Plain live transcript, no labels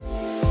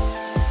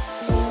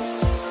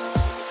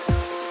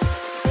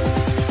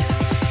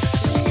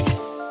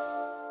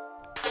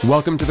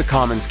Welcome to the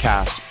Commons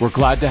Cast. We're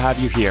glad to have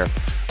you here.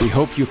 We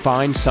hope you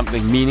find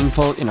something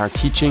meaningful in our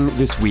teaching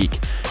this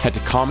week. Head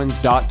to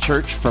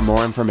commons.church for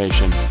more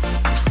information.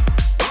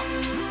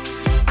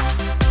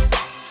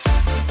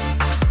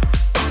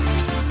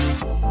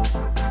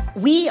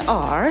 We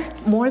are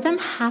more than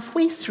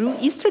halfway through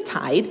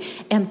Eastertide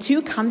and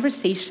 2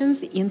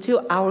 conversations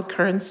into our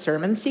current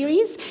sermon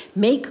series,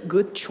 Make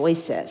Good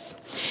Choices.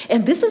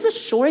 And this is a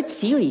short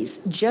series,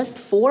 just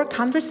 4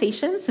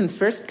 conversations in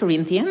 1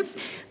 Corinthians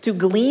to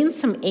glean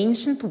some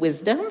ancient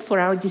wisdom for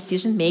our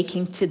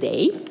decision-making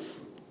today.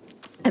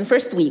 And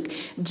first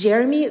week,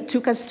 Jeremy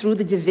took us through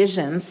the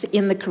divisions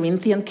in the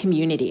Corinthian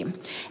community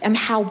and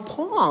how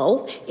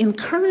Paul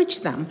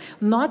encouraged them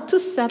not to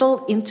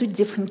settle into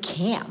different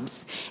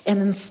camps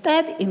and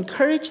instead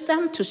encouraged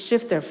them to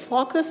shift their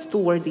focus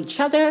toward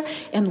each other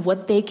and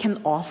what they can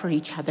offer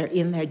each other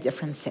in their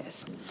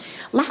differences.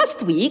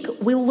 Last week,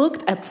 we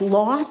looked at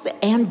loss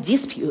and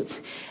disputes,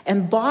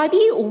 and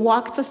Bobby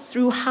walked us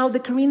through how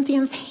the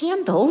Corinthians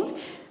handled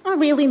or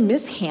really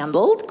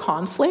mishandled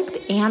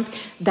conflict and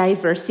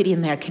diversity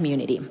in their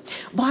community.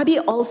 Bobby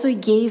also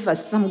gave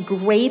us some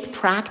great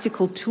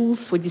practical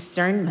tools for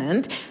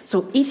discernment.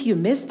 So if you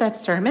missed that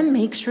sermon,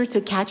 make sure to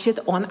catch it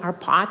on our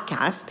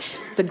podcast.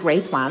 It's a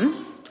great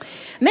one.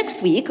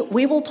 Next week,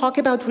 we will talk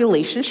about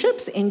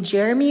relationships, and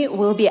Jeremy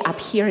will be up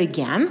here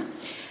again.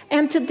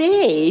 And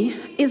today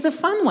is a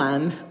fun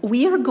one.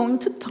 We are going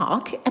to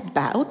talk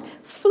about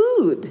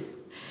food,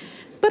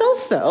 but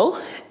also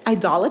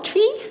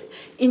idolatry,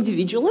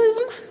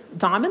 individualism,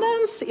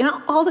 dominance,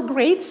 all the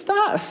great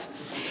stuff.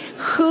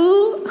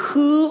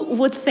 Who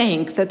would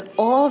think that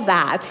all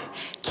that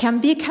can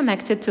be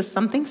connected to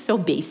something so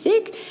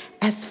basic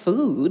as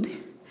food?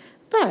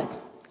 But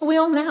we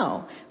all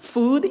know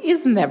food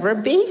is never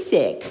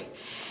basic.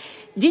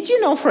 Did you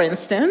know, for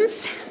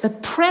instance,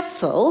 that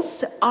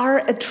pretzels are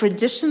a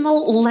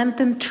traditional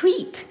Lenten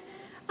treat?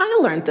 I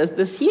learned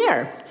this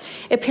year.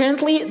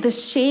 Apparently, the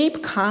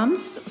shape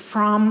comes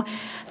from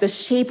the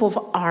shape of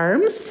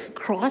arms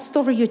crossed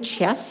over your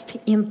chest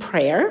in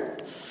prayer,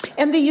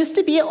 and they used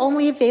to be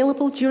only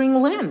available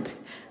during Lent.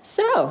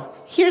 So,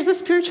 here's a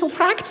spiritual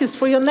practice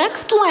for your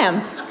next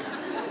Lent.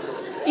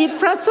 Eat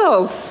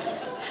pretzels.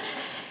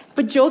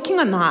 But joking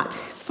or not,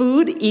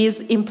 food is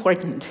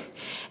important.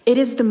 It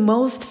is the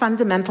most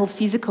fundamental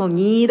physical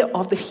need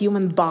of the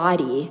human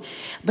body,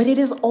 but it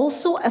is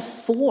also a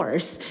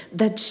force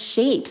that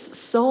shapes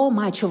so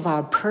much of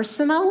our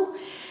personal,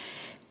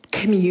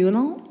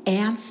 communal,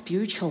 and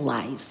spiritual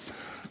lives.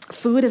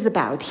 Food is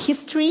about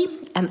history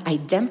and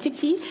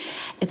identity.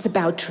 It's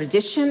about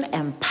tradition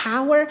and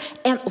power,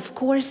 and of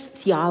course,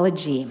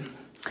 theology.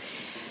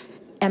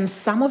 And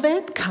some of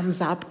it comes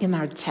up in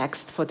our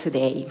text for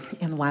today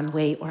in one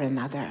way or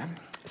another.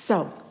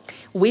 So,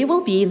 we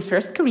will be in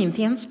 1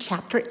 Corinthians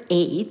chapter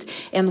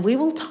 8, and we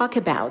will talk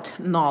about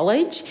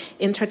knowledge,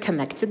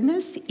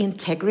 interconnectedness,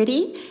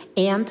 integrity,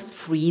 and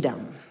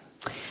freedom.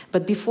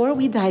 But before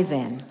we dive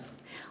in,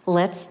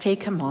 let's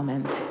take a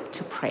moment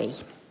to pray.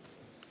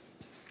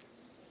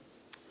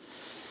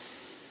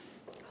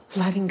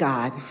 Loving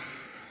God,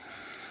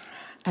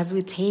 as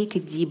we take a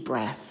deep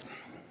breath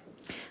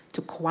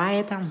to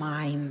quiet our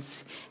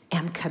minds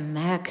and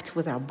connect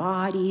with our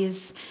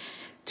bodies,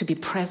 to be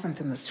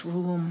present in this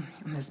room,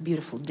 on this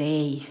beautiful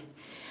day,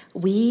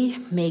 we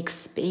make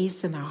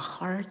space in our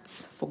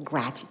hearts for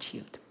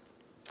gratitude.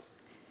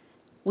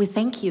 We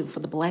thank you for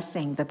the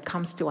blessing that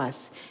comes to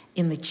us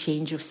in the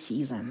change of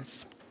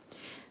seasons,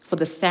 for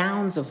the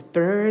sounds of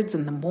birds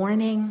in the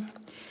morning,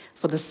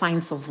 for the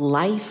signs of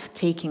life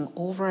taking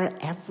over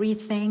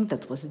everything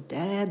that was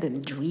dead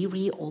and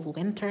dreary all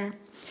winter,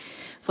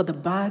 for the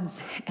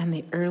buds and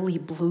the early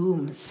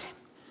blooms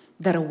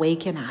that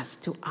awaken us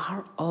to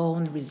our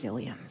own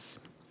resilience.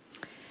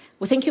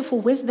 We thank you for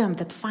wisdom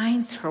that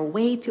finds her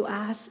way to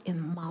us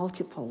in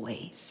multiple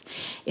ways,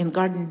 in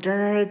garden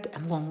dirt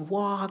and long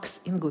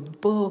walks, in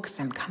good books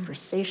and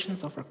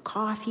conversations over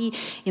coffee,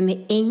 in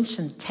the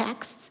ancient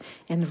texts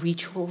and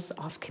rituals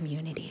of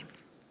community.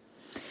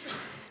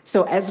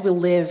 So as we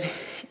live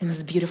in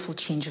this beautiful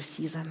change of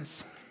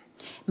seasons,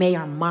 may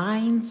our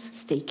minds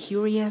stay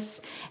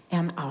curious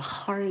and our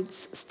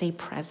hearts stay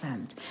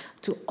present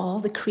to all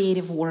the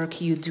creative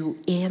work you do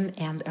in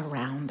and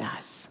around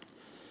us.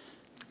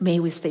 May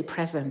we stay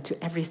present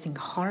to everything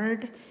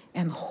hard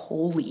and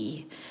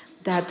holy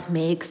that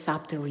makes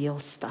up the real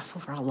stuff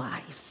of our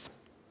lives.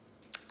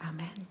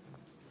 Amen.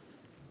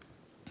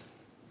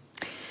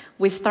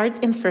 We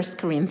start in 1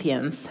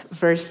 Corinthians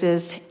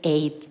verses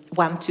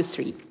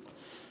 1-3.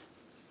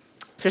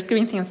 1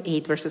 Corinthians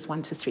 8, verses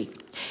 1-3.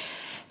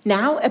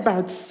 Now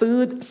about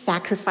food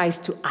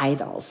sacrificed to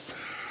idols.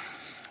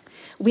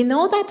 We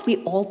know that we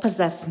all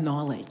possess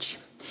knowledge,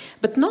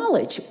 but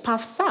knowledge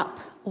puffs up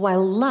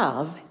while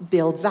love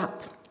builds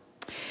up.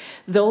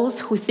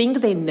 Those who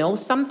think they know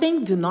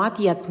something do not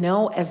yet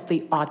know as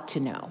they ought to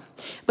know,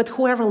 but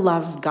whoever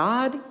loves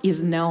God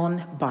is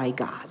known by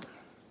God.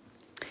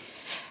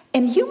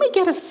 And you may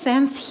get a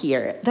sense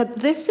here that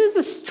this is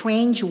a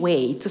strange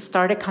way to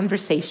start a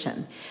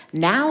conversation,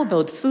 now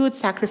about food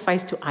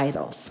sacrificed to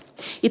idols.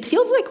 It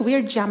feels like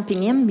we're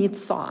jumping in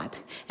mid-thought,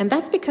 and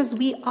that's because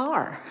we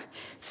are.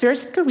 1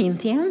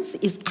 Corinthians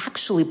is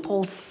actually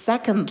Paul's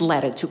second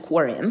letter to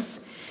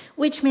Corinth,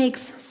 which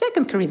makes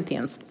 2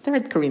 Corinthians 3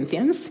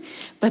 Corinthians.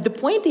 But the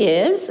point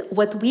is,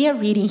 what we are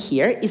reading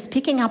here is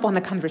picking up on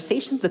a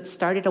conversation that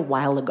started a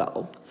while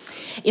ago.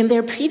 In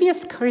their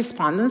previous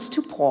correspondence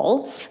to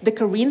Paul, the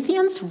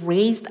Corinthians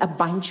raised a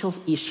bunch of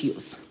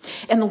issues.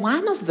 And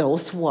one of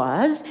those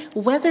was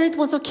whether it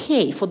was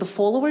okay for the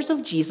followers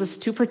of Jesus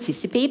to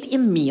participate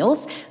in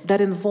meals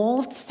that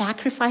involved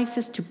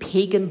sacrifices to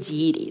pagan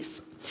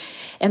deities.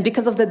 And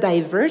because of the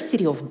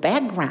diversity of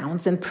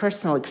backgrounds and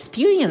personal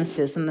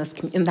experiences in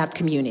that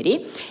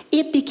community,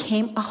 it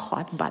became a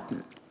hot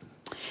button.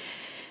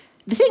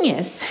 The thing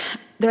is,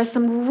 there are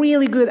some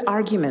really good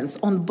arguments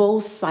on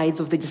both sides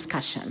of the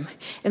discussion.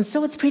 And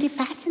so it's pretty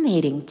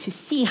fascinating to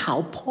see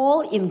how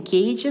Paul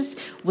engages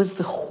with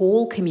the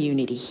whole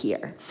community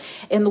here.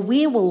 And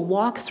we will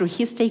walk through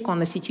his take on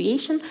the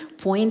situation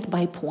point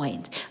by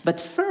point. But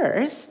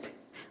first,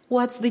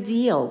 what's the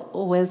deal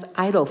with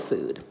idol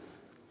food?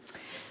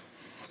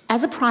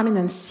 As a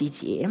prominent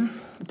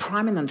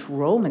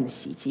Roman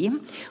city,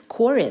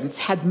 Corinth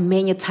had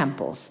many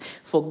temples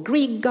for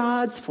Greek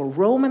gods, for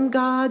Roman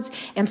gods,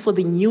 and for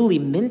the newly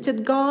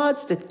minted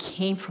gods that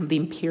came from the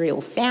imperial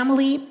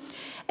family.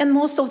 And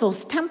most of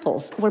those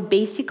temples were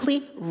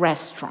basically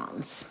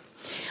restaurants.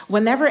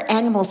 Whenever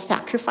animal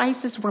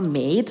sacrifices were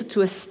made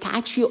to a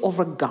statue of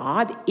a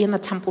god in a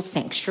temple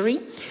sanctuary,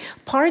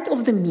 part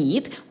of the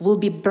meat will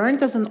be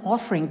burned as an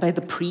offering by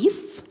the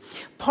priests.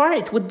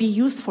 Part would be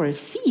used for a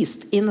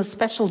feast in the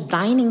special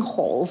dining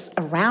halls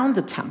around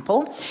the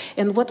temple,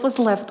 and what was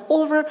left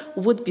over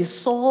would be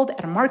sold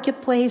at a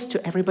marketplace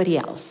to everybody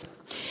else.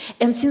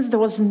 And since there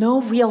was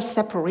no real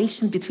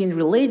separation between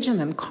religion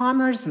and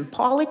commerce and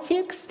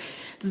politics,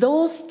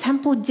 those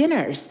temple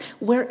dinners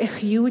were a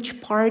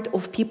huge part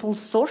of people's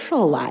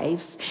social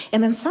lives,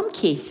 and in some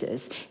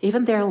cases,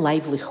 even their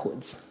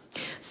livelihoods.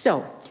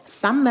 So,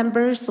 some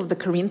members of the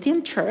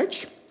Corinthian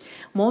church,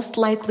 most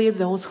likely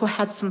those who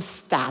had some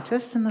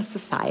status in the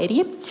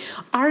society,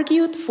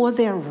 argued for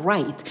their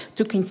right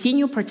to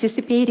continue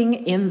participating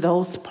in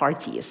those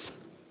parties.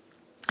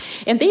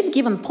 And they've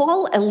given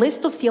Paul a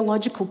list of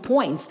theological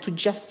points to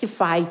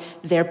justify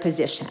their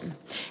position.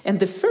 And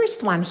the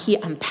first one he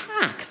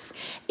unpacks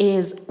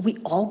is we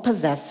all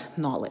possess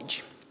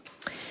knowledge.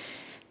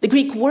 The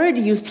Greek word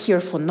used here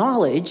for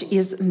knowledge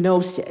is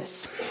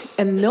gnosis.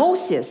 And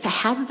gnosis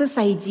has this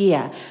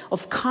idea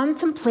of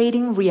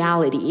contemplating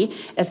reality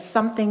as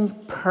something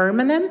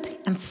permanent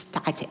and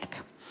static.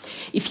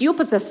 If you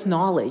possess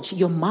knowledge,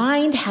 your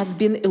mind has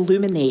been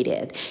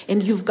illuminated,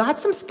 and you've got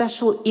some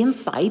special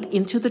insight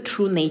into the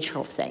true nature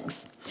of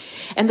things.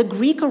 And the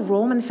Greek or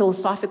Roman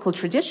philosophical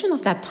tradition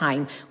of that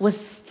time was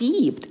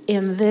steeped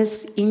in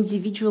this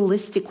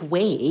individualistic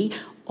way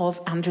of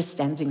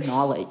understanding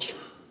knowledge.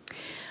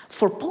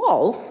 For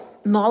Paul,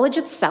 knowledge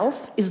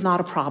itself is not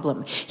a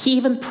problem. He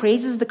even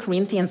praises the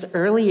Corinthians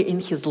earlier in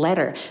his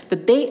letter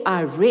that they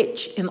are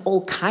rich in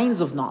all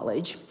kinds of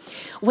knowledge.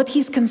 What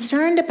he's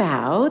concerned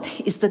about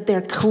is that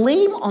their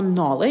claim on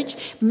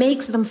knowledge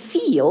makes them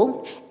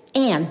feel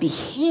and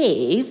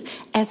behave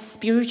as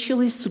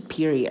spiritually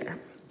superior.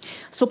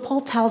 So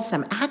Paul tells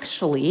them,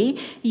 actually,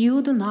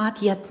 you do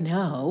not yet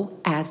know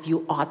as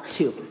you ought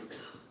to.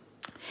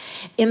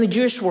 In the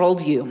Jewish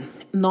worldview,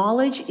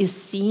 knowledge is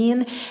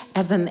seen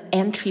as an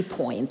entry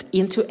point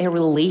into a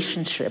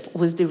relationship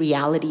with the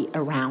reality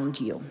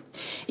around you.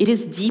 It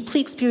is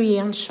deeply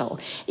experiential.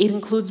 It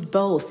includes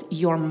both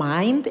your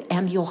mind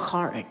and your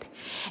heart.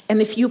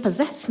 And if you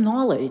possess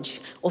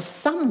knowledge of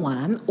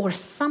someone or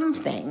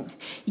something,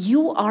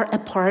 you are a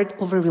part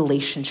of a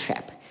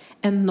relationship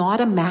and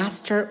not a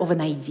master of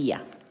an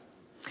idea.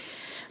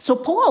 So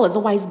Paul, as a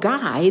wise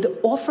guide,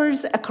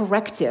 offers a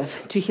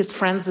corrective to his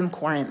friends in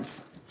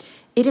Corinth.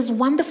 It is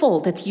wonderful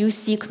that you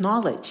seek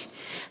knowledge,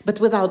 but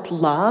without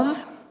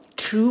love,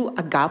 true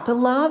agape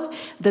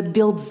love that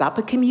builds up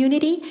a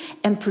community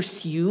and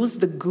pursues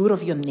the good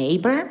of your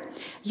neighbor,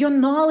 your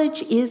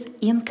knowledge is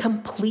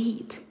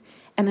incomplete.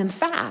 And in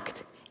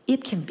fact,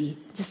 it can be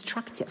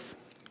destructive.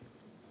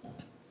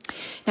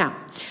 Now,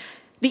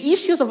 the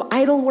issues of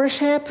idol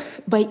worship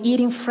by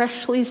eating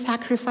freshly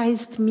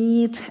sacrificed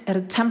meat at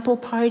a temple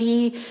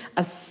party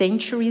are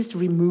centuries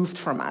removed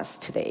from us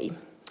today.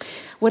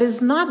 What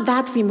is not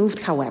that removed,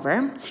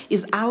 however,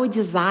 is our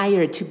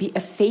desire to be a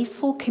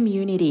faithful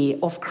community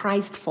of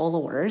Christ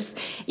followers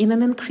in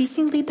an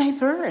increasingly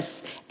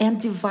diverse and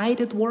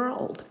divided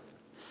world.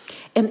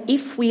 And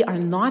if we are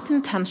not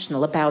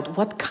intentional about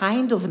what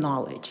kind of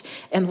knowledge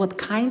and what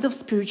kind of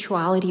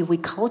spirituality we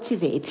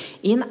cultivate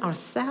in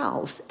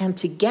ourselves and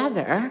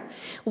together,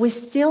 we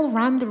still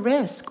run the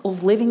risk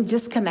of living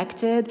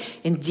disconnected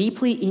and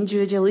deeply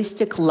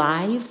individualistic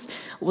lives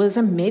with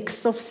a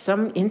mix of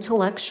some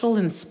intellectual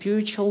and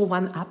spiritual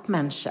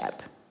one-upmanship.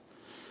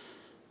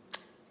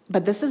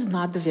 But this is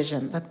not the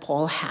vision that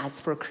Paul has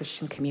for a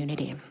Christian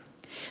community.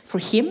 For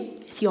him,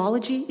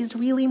 theology is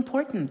really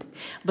important,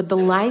 but the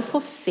life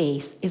of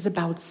faith is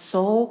about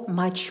so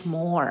much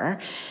more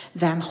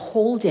than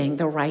holding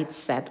the right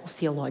set of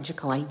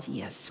theological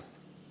ideas.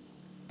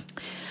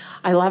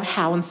 I love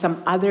how in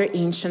some other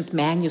ancient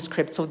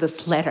manuscripts of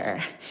this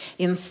letter,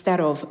 instead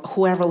of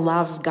whoever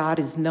loves God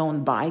is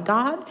known by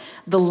God,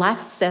 the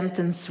last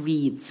sentence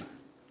reads,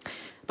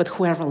 but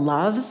whoever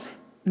loves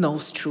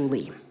knows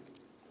truly.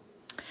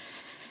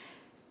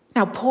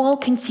 Now, Paul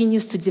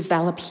continues to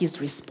develop his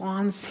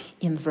response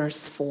in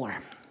verse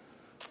 4.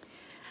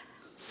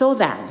 So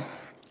then,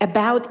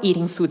 about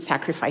eating food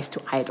sacrificed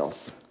to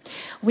idols.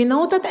 We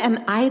know that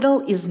an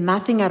idol is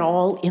nothing at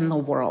all in the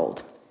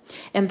world,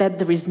 and that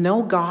there is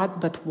no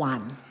God but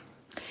one.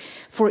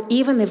 For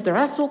even if there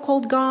are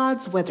so-called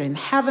gods, whether in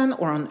heaven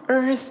or on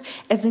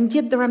earth, as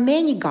indeed there are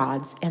many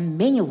gods and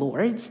many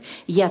lords,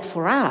 yet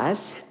for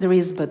us there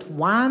is but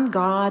one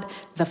God,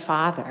 the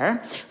Father,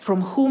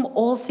 from whom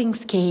all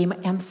things came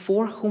and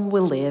for whom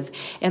we live,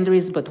 and there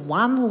is but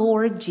one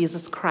Lord,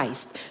 Jesus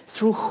Christ,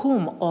 through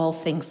whom all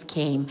things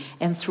came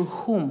and through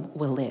whom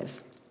we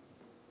live.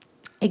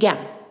 Again,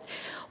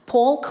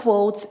 Paul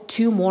quotes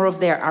two more of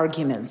their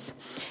arguments.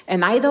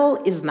 An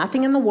idol is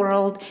nothing in the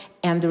world,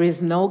 and there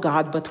is no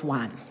God but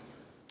one.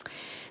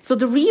 So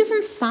the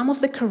reason some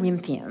of the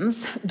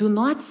Corinthians do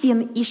not see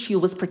an issue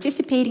with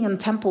participating in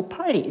temple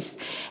parties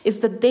is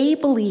that they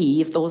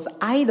believe those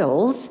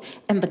idols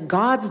and the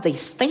gods they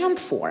stand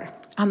for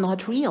are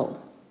not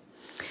real.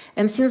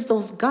 And since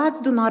those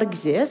gods do not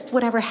exist,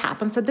 whatever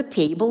happens at the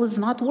table is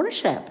not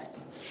worship.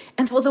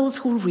 And for those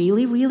who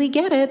really, really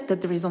get it,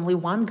 that there is only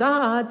one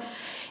God,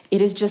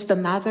 it is just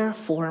another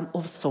form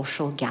of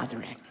social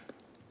gathering.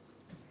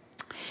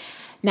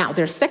 Now,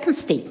 their second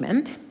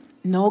statement,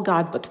 no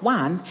God but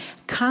one,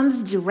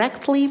 comes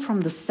directly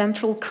from the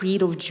central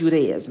creed of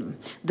Judaism,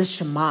 the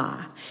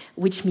Shema,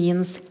 which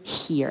means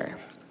hear.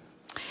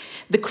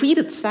 The creed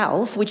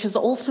itself, which is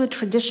also a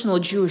traditional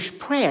Jewish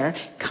prayer,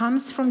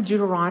 comes from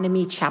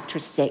Deuteronomy chapter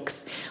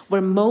 6,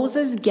 where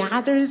Moses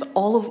gathers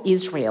all of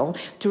Israel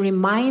to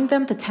remind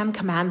them the 10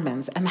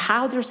 commandments and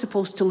how they're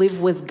supposed to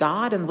live with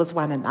God and with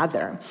one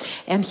another.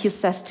 And he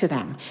says to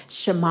them,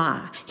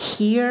 Shema,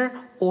 hear,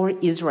 O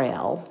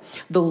Israel,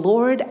 the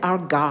Lord our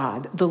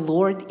God, the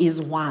Lord is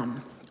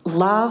one.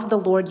 Love the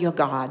Lord your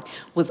God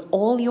with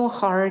all your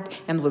heart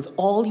and with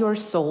all your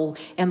soul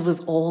and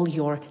with all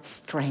your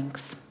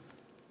strength.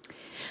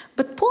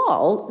 But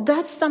Paul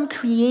does some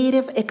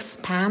creative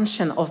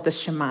expansion of the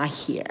Shema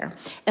here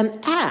and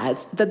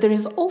adds that there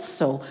is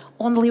also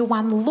only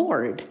one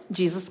Lord,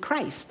 Jesus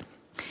Christ.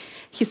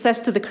 He says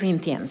to the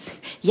Corinthians,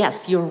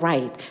 yes, you're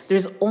right.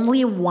 There's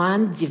only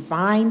one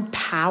divine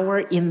power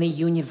in the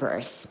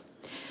universe.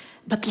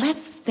 But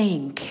let's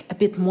think a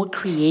bit more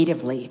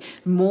creatively,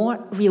 more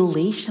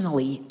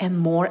relationally, and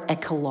more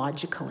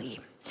ecologically.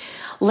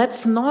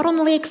 Let's not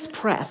only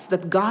express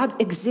that God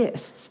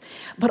exists,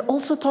 but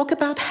also talk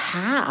about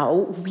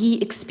how we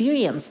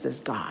experience this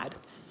God.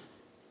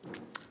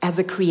 As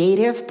a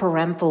creative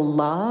parental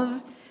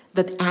love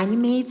that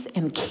animates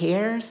and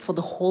cares for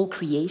the whole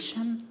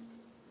creation.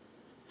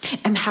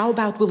 And how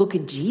about we look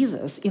at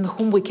Jesus, in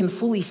whom we can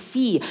fully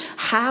see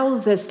how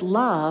this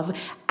love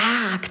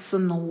acts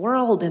in the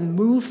world and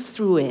moves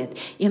through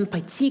it in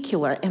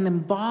particular and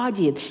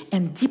embodied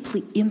and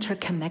deeply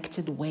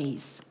interconnected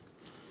ways.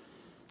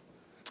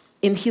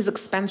 In his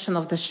expansion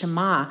of the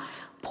Shema,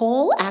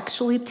 Paul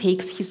actually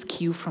takes his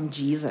cue from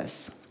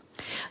Jesus.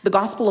 The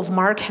Gospel of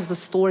Mark has a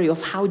story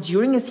of how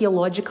during a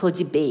theological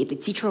debate, a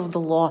teacher of the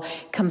law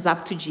comes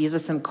up to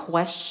Jesus and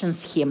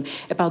questions him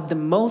about the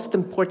most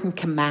important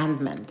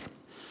commandment.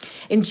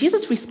 And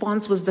Jesus'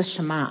 response was the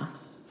Shema,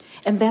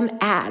 and then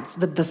adds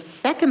that the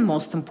second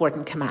most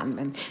important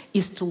commandment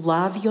is to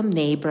love your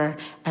neighbor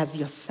as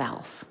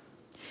yourself.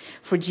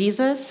 For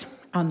Jesus,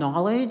 our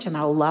knowledge and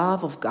our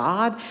love of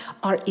God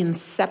are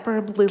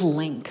inseparably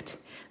linked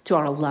to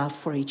our love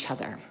for each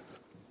other.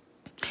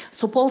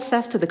 So Paul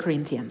says to the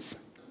Corinthians,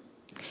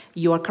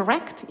 you are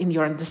correct in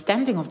your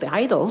understanding of the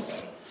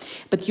idols,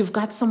 but you've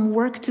got some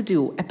work to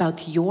do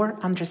about your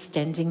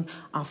understanding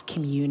of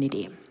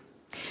community.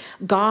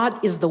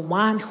 God is the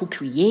one who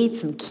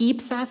creates and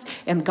keeps us,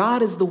 and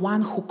God is the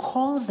one who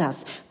calls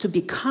us to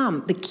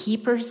become the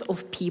keepers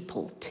of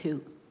people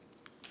too.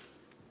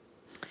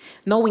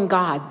 Knowing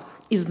God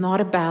is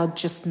not about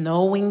just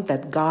knowing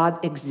that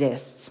God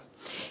exists.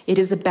 It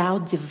is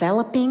about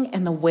developing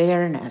an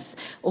awareness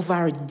of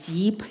our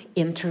deep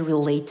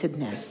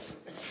interrelatedness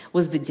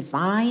with the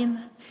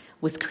divine,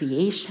 with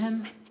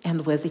creation,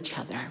 and with each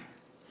other.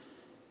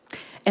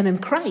 And in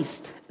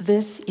Christ,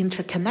 this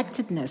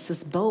interconnectedness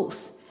is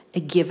both a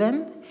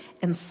given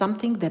and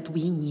something that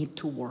we need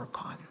to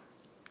work on.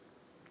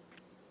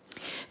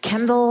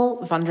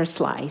 Kendall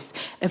Vanderslice,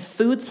 a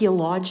food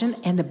theologian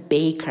and a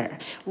baker,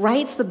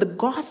 writes that the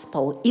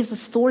gospel is a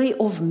story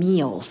of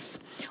meals,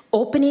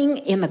 opening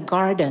in a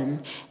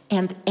garden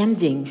and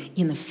ending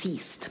in a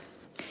feast.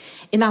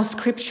 In our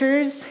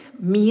scriptures,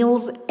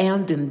 meals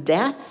end in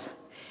death,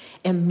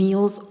 and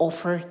meals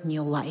offer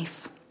new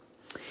life.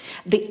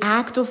 The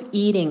act of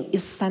eating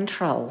is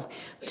central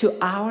to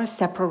our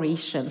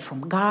separation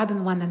from God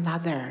and one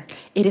another.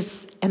 It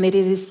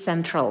is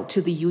central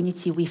to the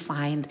unity we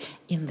find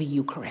in the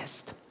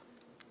Eucharist.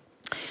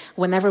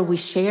 Whenever we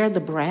share the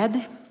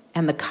bread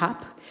and the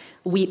cup,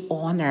 we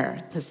honor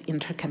this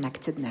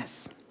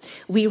interconnectedness.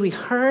 We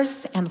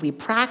rehearse and we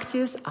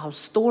practice our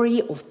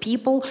story of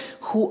people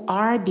who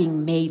are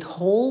being made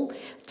whole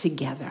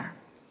together.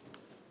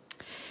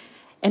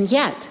 And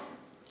yet,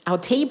 our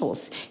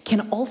tables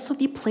can also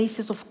be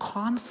places of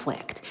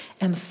conflict,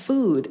 and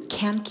food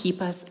can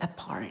keep us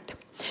apart.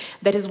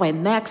 That is why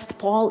next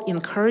Paul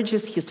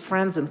encourages his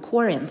friends in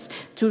Corinth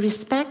to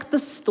respect the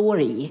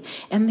story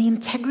and the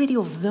integrity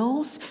of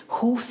those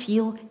who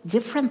feel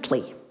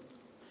differently.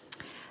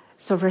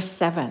 So verse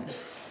 7,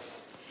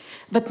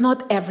 but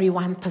not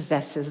everyone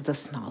possesses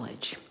this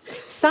knowledge.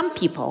 Some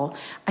people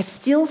are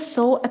still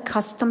so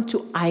accustomed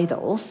to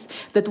idols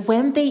that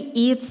when they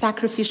eat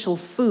sacrificial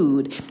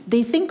food,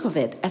 they think of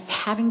it as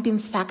having been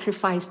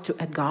sacrificed to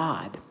a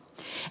god.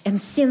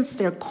 And since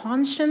their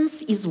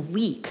conscience is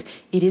weak,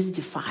 it is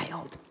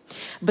defiled.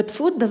 But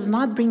food does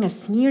not bring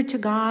us near to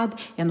God,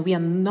 and we are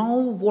no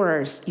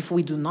worse if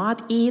we do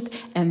not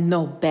eat, and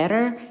no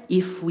better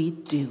if we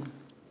do.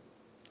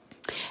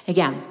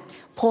 Again,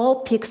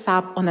 Paul picks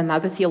up on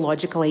another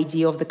theological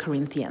idea of the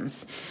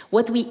Corinthians.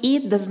 What we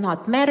eat does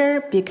not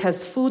matter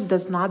because food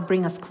does not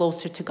bring us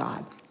closer to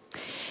God.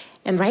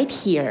 And right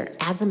here,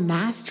 as a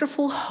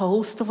masterful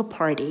host of a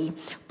party,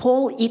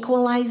 Paul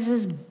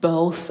equalizes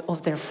both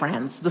of their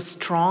friends, the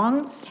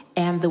strong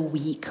and the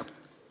weak.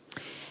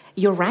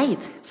 You're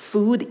right,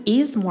 food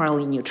is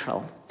morally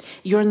neutral.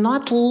 You're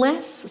not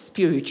less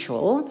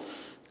spiritual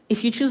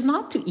if you choose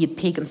not to eat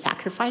pagan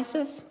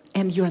sacrifices,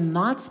 and you're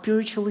not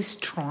spiritually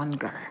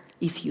stronger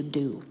if you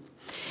do.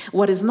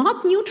 What is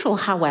not neutral,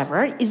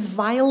 however, is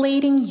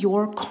violating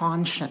your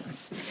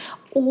conscience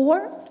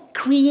or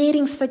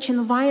creating such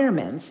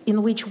environments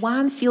in which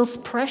one feels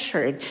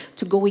pressured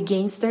to go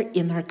against their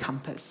inner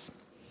compass.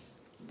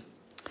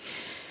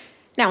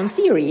 Now, in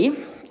theory,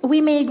 we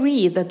may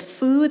agree that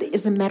food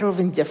is a matter of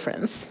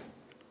indifference.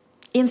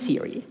 In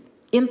theory.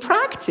 In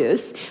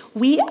practice,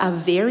 we are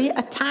very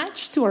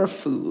attached to our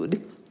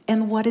food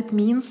and what it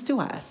means to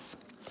us.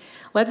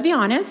 Let's be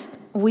honest,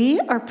 we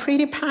are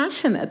pretty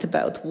passionate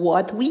about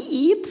what we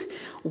eat,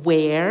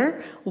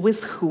 where,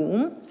 with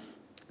whom,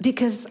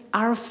 because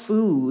our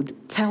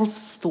food tells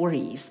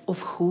stories of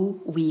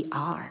who we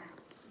are.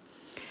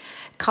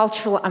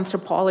 Cultural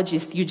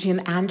anthropologist Eugene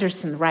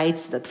Anderson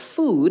writes that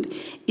food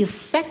is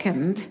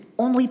second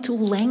only to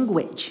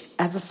language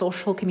as a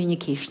social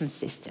communication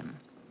system.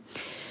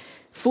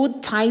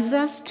 Food ties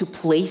us to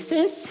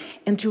places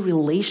and to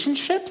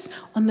relationships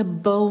on a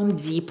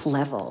bone-deep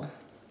level.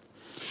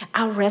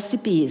 Our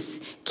recipes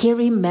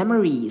carry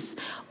memories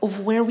of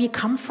where we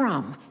come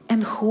from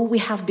and who we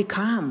have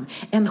become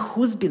and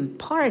who's been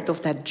part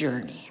of that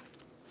journey.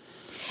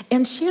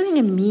 And sharing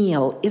a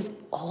meal is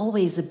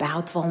always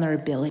about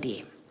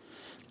vulnerability.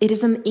 It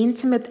is an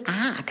intimate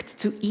act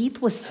to eat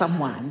with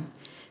someone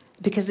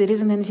because it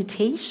is an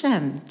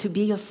invitation to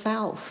be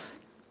yourself.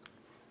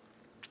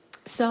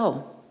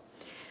 So,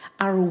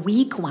 our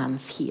weak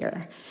ones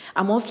here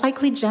are most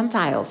likely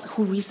Gentiles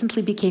who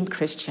recently became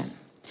Christian.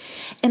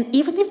 And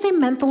even if they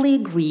mentally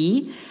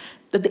agree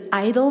that the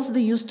idols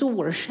they used to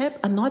worship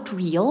are not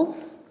real,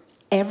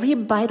 every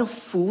bite of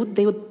food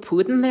they would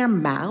put in their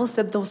mouths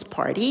at those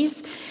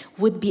parties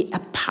would be a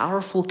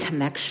powerful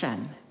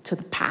connection to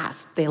the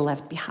past they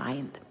left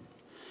behind.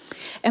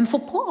 And for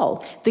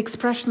Paul, the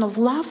expression of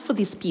love for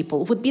these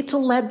people would be to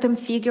let them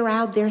figure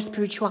out their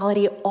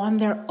spirituality on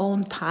their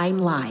own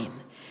timeline.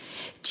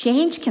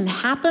 Change can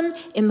happen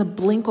in the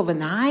blink of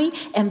an eye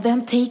and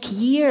then take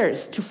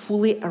years to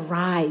fully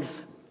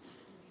arrive.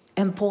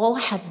 And Paul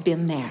has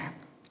been there.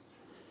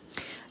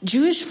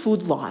 Jewish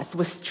food laws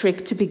were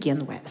strict to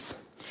begin with,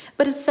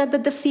 but it's said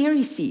that the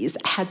Pharisees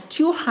had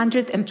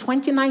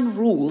 229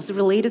 rules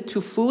related to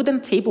food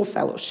and table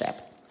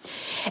fellowship.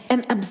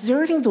 And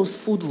observing those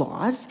food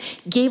laws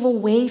gave a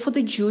way for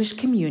the Jewish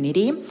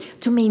community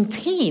to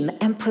maintain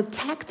and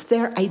protect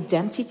their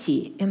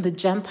identity in the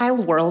Gentile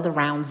world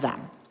around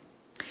them.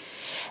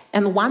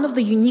 And one of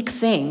the unique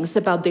things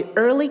about the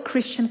early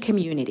Christian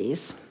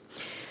communities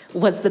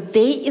was that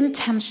they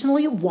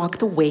intentionally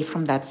walked away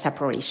from that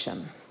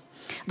separation.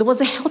 There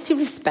was a healthy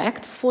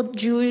respect for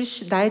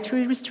Jewish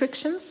dietary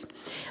restrictions,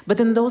 but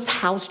in those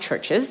house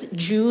churches,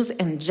 Jews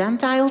and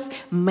Gentiles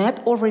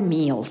met over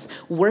meals,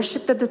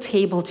 worshipped at the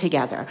table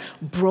together,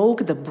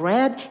 broke the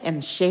bread,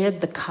 and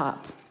shared the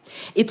cup.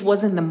 It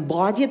was an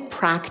embodied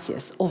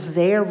practice of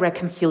their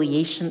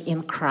reconciliation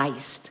in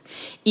Christ.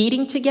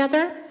 Eating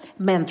together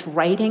meant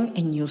writing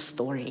a new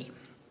story.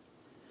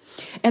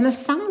 And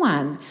as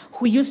someone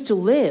who used to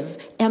live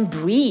and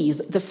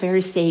breathe the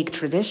Pharisaic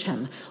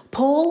tradition,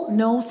 Paul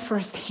knows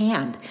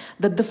firsthand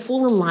that the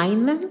full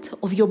alignment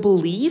of your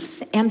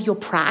beliefs and your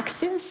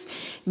praxis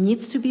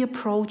needs to be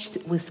approached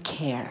with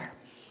care.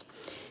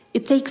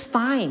 It takes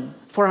time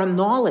for our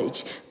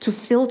knowledge to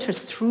filter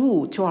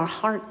through to our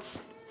hearts.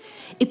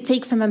 It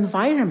takes an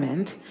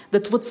environment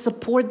that would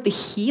support the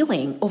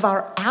healing of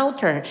our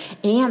outer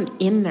and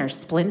inner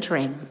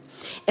splintering.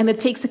 And it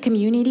takes a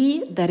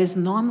community that is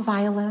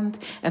nonviolent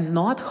and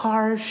not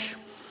harsh,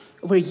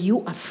 where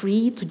you are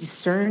free to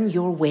discern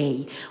your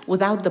way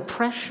without the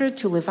pressure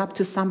to live up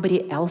to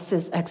somebody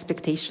else's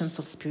expectations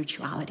of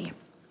spirituality.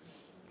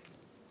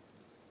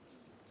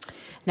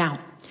 Now,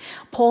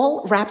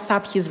 Paul wraps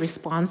up his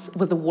response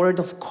with a word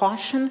of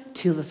caution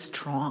to the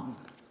strong.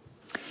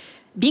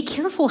 Be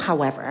careful,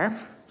 however,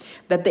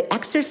 that the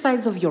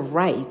exercise of your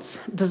rights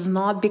does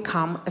not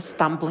become a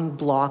stumbling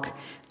block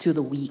to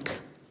the weak.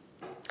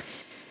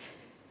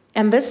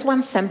 And this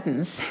one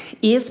sentence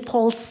is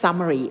Paul's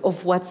summary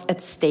of what's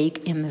at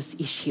stake in this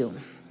issue.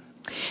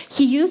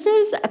 He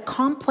uses a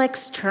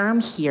complex term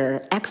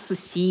here,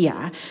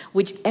 exousia,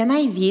 which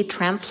NIV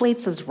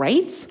translates as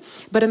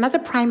rights, but another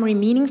primary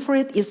meaning for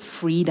it is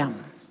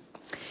freedom.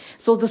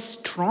 So the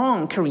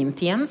strong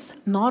Corinthians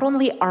not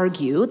only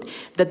argued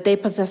that they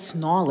possess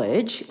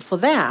knowledge, for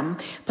them,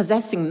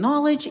 possessing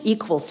knowledge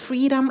equals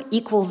freedom,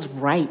 equals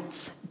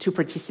rights to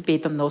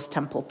participate in those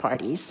temple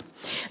parties.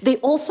 They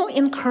also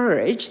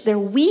encouraged their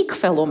weak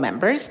fellow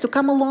members to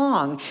come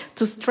along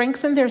to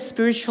strengthen their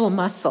spiritual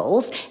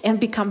muscles and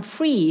become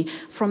free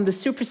from the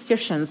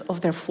superstitions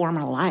of their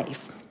former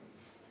life.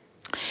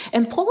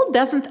 And Paul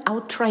doesn't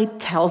outright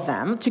tell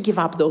them to give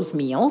up those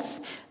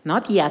meals.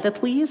 Not yet,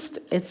 at least.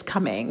 It's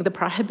coming. The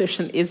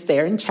prohibition is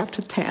there in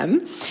chapter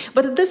 10.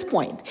 But at this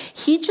point,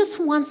 he just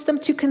wants them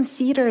to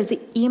consider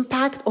the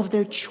impact of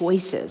their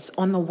choices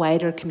on the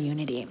wider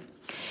community.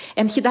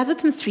 And he does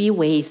it in three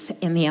ways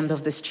in the end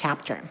of this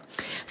chapter.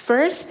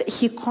 First,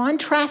 he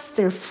contrasts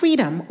their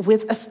freedom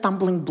with a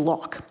stumbling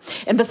block.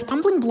 And the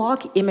stumbling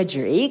block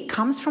imagery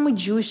comes from a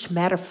Jewish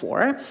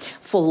metaphor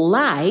for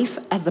life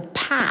as a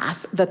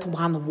path that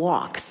one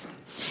walks.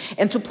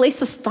 And to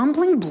place a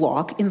stumbling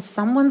block in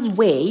someone's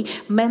way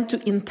meant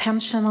to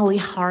intentionally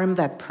harm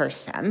that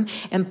person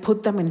and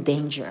put them in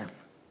danger.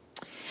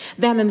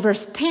 Then in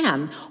verse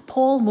 10,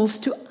 Paul moves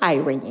to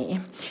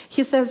irony.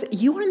 He says,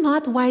 "You are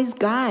not wise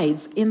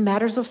guides in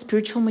matters of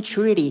spiritual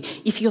maturity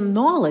if your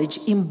knowledge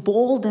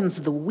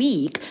emboldens the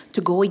weak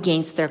to go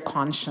against their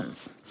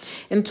conscience."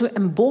 And to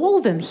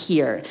embolden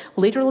here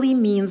literally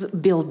means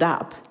build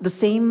up, the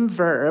same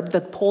verb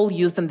that Paul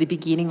used in the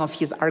beginning of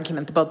his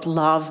argument about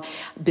love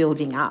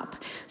building up.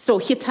 So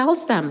he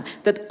tells them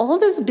that all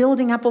this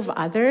building up of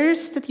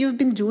others that you've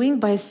been doing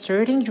by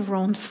asserting your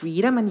own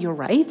freedom and your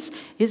rights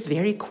is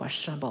very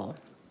questionable.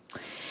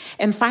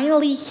 And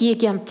finally, he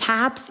again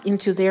taps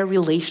into their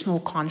relational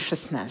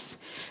consciousness.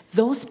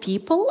 Those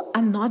people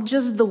are not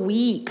just the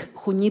weak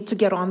who need to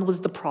get on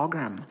with the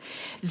program.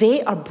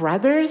 They are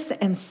brothers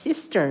and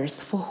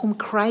sisters for whom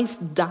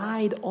Christ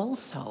died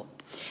also.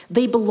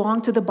 They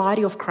belong to the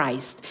body of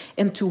Christ,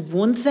 and to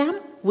wound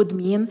them would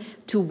mean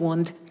to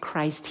wound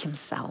Christ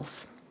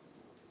himself.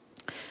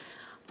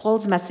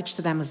 Paul's message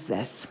to them is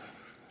this: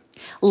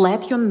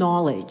 let your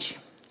knowledge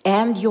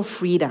and your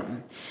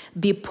freedom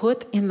be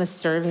put in the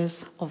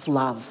service of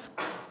love.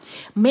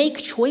 Make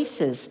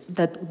choices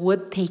that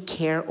would take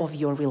care of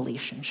your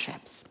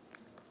relationships.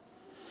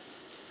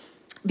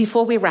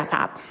 Before we wrap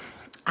up,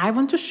 I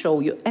want to show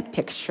you a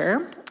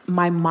picture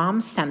my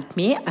mom sent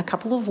me a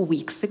couple of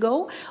weeks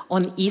ago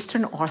on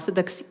Eastern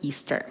Orthodox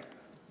Easter.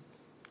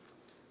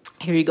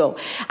 Here you go.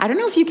 I don't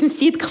know if you can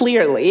see it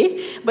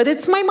clearly, but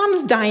it's my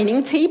mom's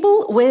dining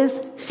table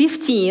with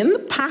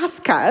 15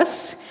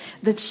 paskas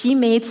that she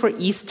made for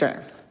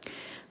Easter.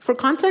 For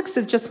context,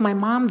 it's just my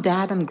mom,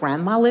 dad, and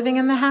grandma living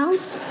in the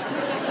house.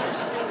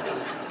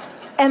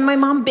 And my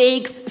mom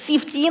bakes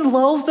 15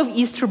 loaves of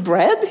Easter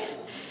bread.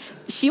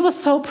 She was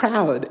so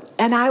proud,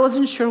 and I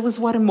wasn't sure with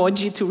what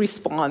emoji to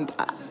respond.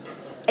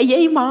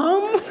 Yay,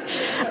 Mom!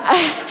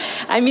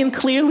 I mean,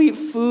 clearly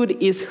food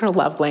is her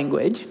love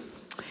language.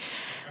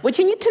 What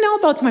you need to know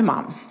about my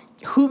mom,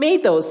 who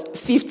made those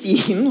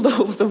 15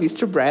 loaves of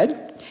Easter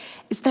bread,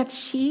 is that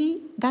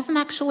she doesn't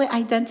actually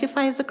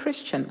identify as a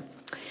Christian.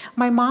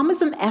 My mom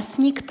is an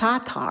ethnic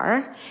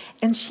Tatar,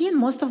 and she and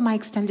most of my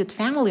extended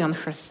family on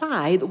her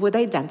side would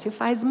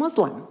identify as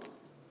Muslim.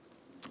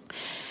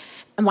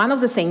 And one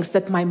of the things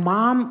that my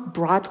mom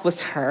brought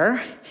with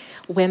her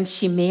when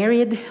she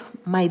married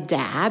my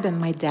dad, and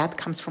my dad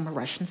comes from a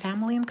Russian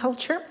family and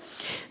culture,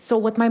 so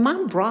what my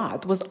mom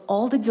brought was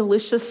all the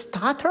delicious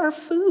Tatar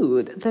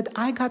food that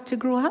I got to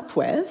grow up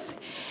with.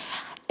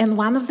 And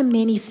one of the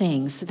many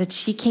things that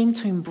she came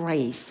to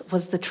embrace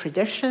was the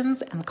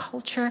traditions and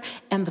culture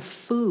and the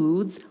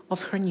foods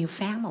of her new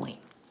family.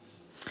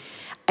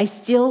 I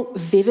still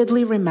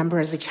vividly remember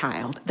as a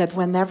child that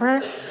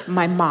whenever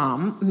my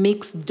mom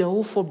mixed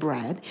dough for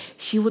bread,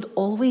 she would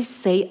always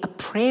say a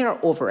prayer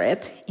over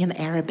it in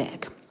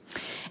Arabic.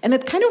 And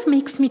it kind of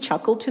makes me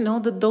chuckle to know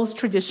that those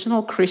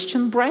traditional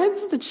Christian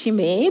breads that she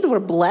made were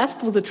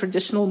blessed with a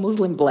traditional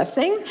Muslim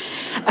blessing.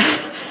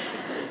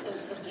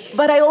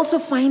 But I also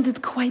find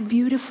it quite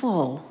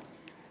beautiful.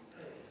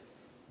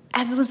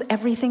 as with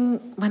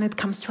everything when it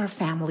comes to our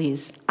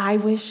families, I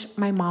wish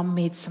my mom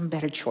made some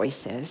better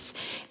choices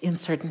in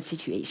certain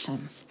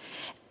situations.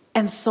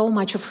 And so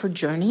much of her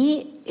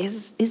journey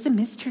is a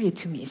mystery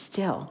to me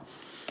still.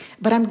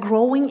 But I'm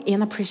growing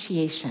in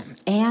appreciation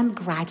and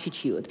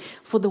gratitude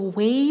for the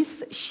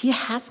ways she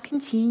has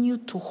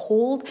continued to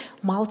hold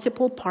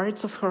multiple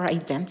parts of her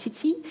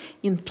identity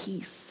in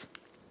peace.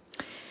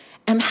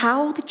 And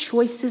how the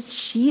choices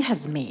she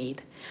has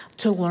made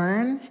to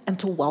learn and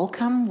to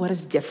welcome what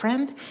is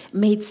different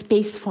made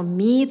space for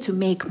me to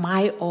make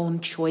my own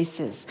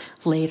choices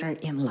later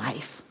in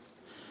life.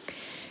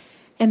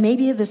 And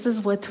maybe this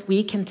is what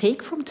we can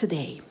take from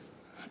today.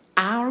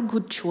 Our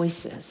good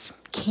choices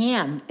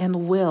can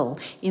and will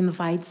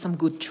invite some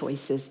good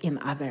choices in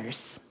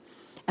others.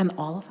 And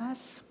all of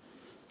us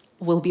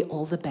will be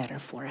all the better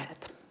for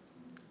it.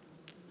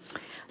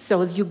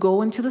 So as you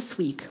go into this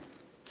week,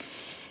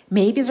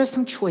 maybe there's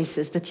some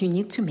choices that you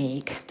need to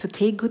make to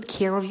take good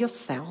care of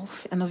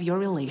yourself and of your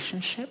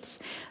relationships.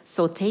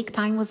 So take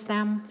time with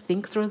them,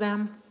 think through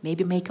them,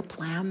 maybe make a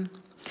plan.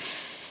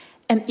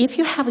 And if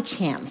you have a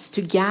chance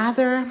to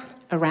gather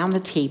around the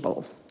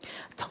table,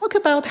 talk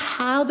about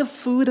how the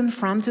food in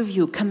front of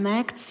you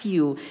connects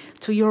you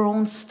to your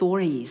own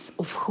stories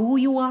of who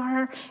you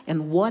are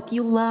and what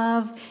you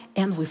love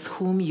and with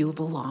whom you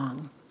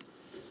belong.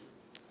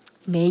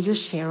 May you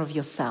share of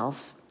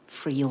yourself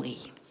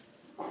freely.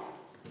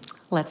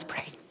 Let's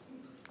pray.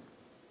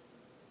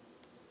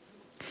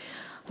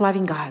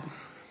 Loving God,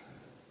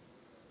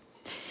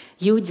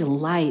 you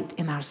delight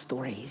in our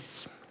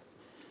stories.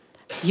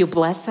 You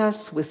bless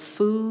us with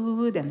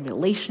food and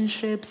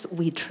relationships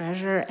we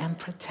treasure and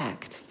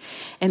protect.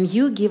 And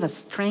you give us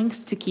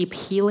strength to keep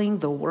healing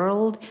the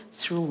world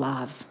through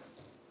love.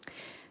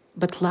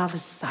 But love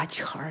is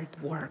such hard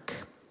work.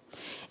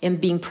 And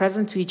being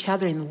present to each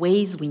other in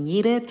ways we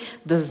need it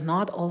does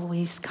not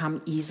always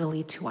come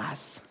easily to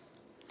us.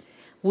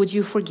 Would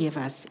you forgive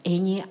us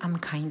any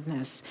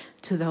unkindness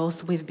to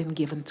those we've been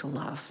given to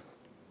love?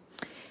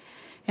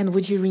 And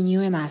would you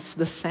renew in us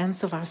the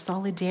sense of our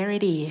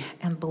solidarity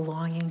and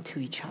belonging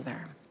to each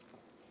other?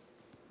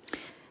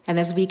 And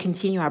as we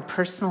continue our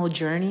personal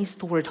journeys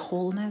toward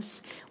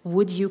wholeness,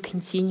 would you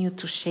continue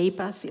to shape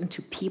us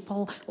into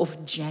people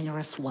of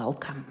generous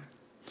welcome?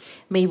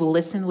 May we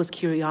listen with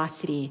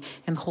curiosity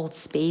and hold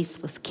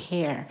space with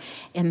care.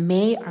 And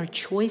may our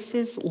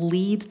choices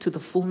lead to the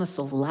fullness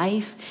of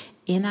life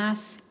in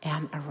us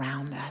and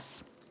around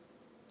us.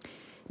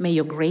 May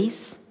your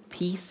grace,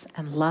 peace,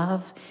 and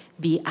love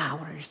be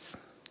ours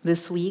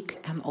this week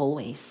and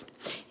always.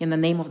 In the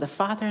name of the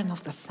Father, and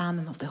of the Son,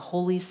 and of the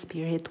Holy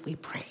Spirit, we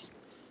pray.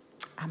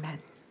 Amen.